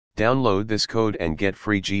Download this code and get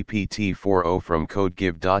free GPT-4o from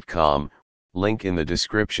codegive.com, link in the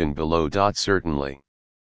description below. Certainly.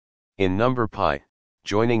 In NumPy,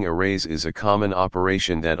 joining arrays is a common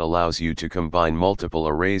operation that allows you to combine multiple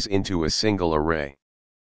arrays into a single array.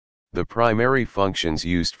 The primary functions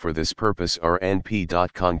used for this purpose are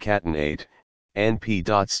numpy.concatenate,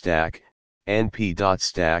 numpy.stack,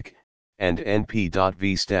 numpy.stack, and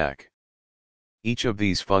numpy.vstack. Each of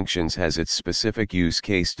these functions has its specific use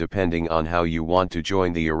case depending on how you want to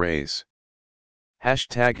join the arrays.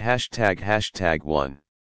 ####1.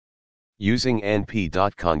 Using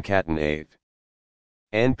numpy.concatenate.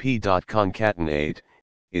 numpy.concatenate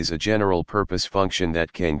is a general-purpose function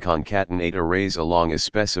that can concatenate arrays along a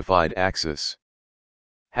specified axis.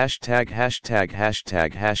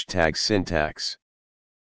 ######. Syntax.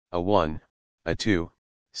 A 1, a 2,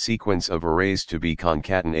 sequence of arrays to be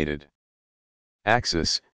concatenated.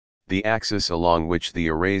 Axis, the axis along which the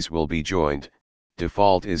arrays will be joined,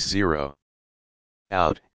 default is 0.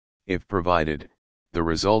 Out, if provided, the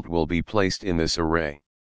result will be placed in this array.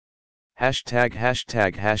 ######.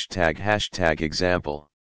 Example.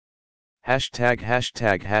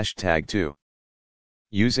 ####2.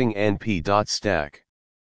 Using numpy.stack.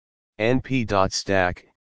 numpy.stack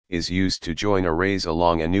is used to join arrays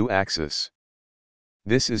along a new axis.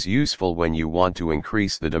 This is useful when you want to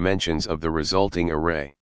increase the dimensions of the resulting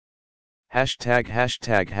array. #####.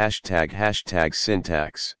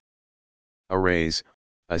 Syntax. Arrays,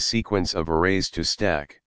 a sequence of arrays to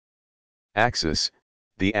stack. Axis,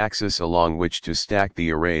 the axis along which to stack the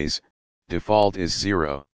arrays, default is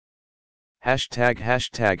 0.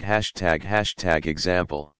 #####.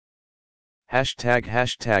 Example.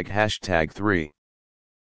 ####3.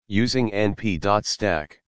 Using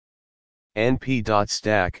numpy.stack.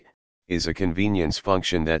 numpy.stack is a convenience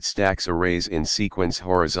function that stacks arrays in sequence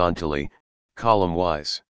horizontally,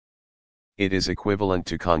 column-wise. It is equivalent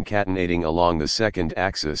to concatenating along the second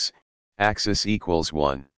axis, axis equals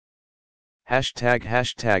 1.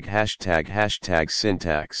 #####.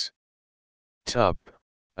 Syntax. Tup,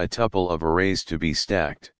 a tuple of arrays to be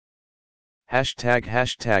stacked.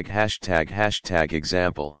 #####.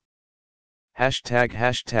 Example.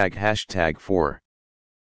 ####4.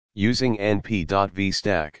 Using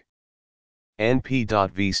numpy.vstack.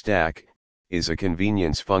 numpy.vstack is a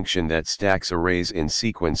convenience function that stacks arrays in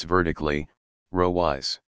sequence vertically,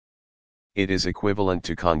 row-wise. It is equivalent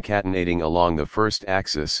to concatenating along the first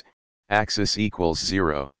axis, axis equals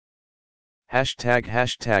 0.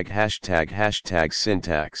 #####.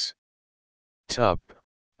 Syntax. Tup,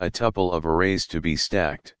 a tuple of arrays to be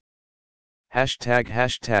stacked.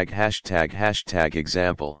 #####.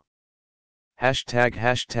 Example.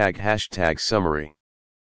 ####. Summary.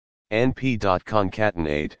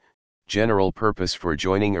 numpy.concatenate, general purpose for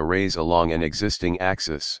joining arrays along an existing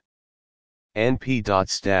axis.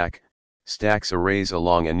 numpy.stack, stacks arrays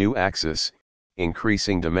along a new axis,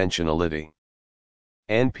 increasing dimensionality.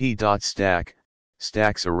 numpy.stack,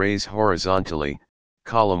 stacks arrays horizontally,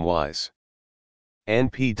 column-wise.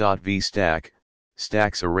 numpy.vstack,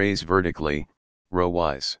 stacks arrays vertically,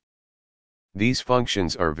 row-wise. These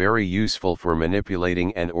functions are very useful for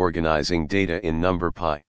manipulating and organizing data in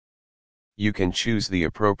NumPy. You can choose the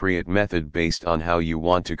appropriate method based on how you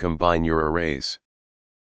want to combine your arrays.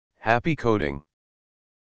 Happy coding!